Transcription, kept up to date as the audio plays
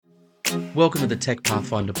Welcome to the Tech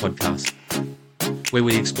Pathfinder Podcast, where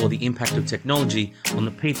we explore the impact of technology on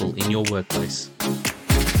the people in your workplace.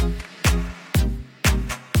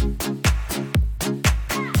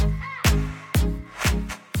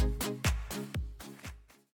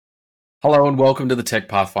 Hello and welcome to the Tech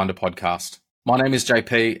Pathfinder Podcast. My name is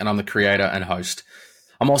JP and I'm the creator and host.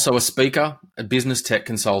 I'm also a speaker, a business tech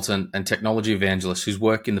consultant and technology evangelist who's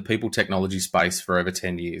worked in the people technology space for over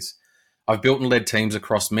 10 years. I've built and led teams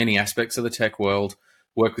across many aspects of the tech world,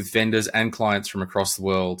 worked with vendors and clients from across the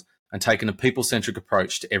world, and taken a people-centric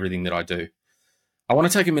approach to everything that I do. I want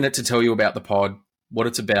to take a minute to tell you about the pod, what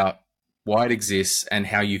it's about, why it exists, and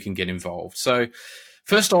how you can get involved. So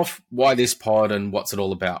first off, why this pod and what's it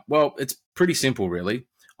all about? Well, it's pretty simple, really.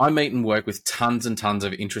 I meet and work with tons and tons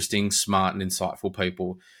of interesting, smart, and insightful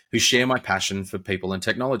people who share my passion for people and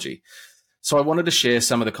technology. So I wanted to share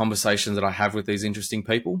some of the conversations that I have with these interesting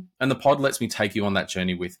people, and the pod lets me take you on that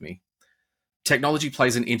journey with me. Technology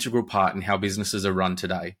plays an integral part in how businesses are run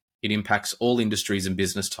today. It impacts all industries and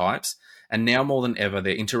business types, and now more than ever,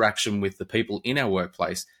 their interaction with the people in our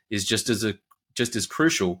workplace is just as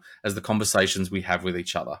crucial as the conversations we have with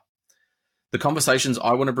each other. The conversations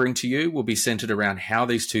I want to bring to you will be centered around how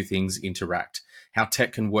these two things interact, how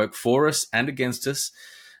tech can work for us and against us,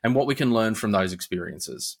 and what we can learn from those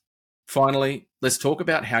experiences. Finally, let's talk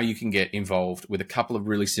about how you can get involved with a couple of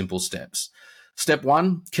really simple steps. Step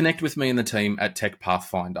 1, connect with me and the team at Tech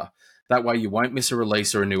Pathfinder. That way you won't miss a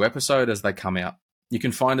release or a new episode as they come out. You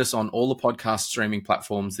can find us on all the podcast streaming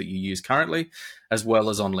platforms that you use currently, as well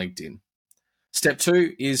as on LinkedIn. Step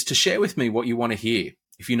 2 is to share with me what you want to hear.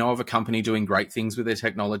 If you know of a company doing great things with their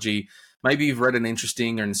technology, maybe you've read an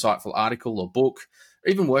interesting or insightful article or book,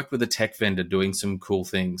 or even worked with a tech vendor doing some cool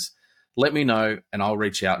things, let me know and I'll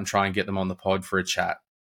reach out and try and get them on the pod for a chat.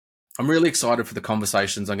 I'm really excited for the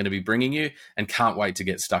conversations I'm going to be bringing you and can't wait to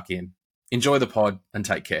get stuck in. Enjoy the pod and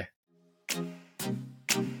take care.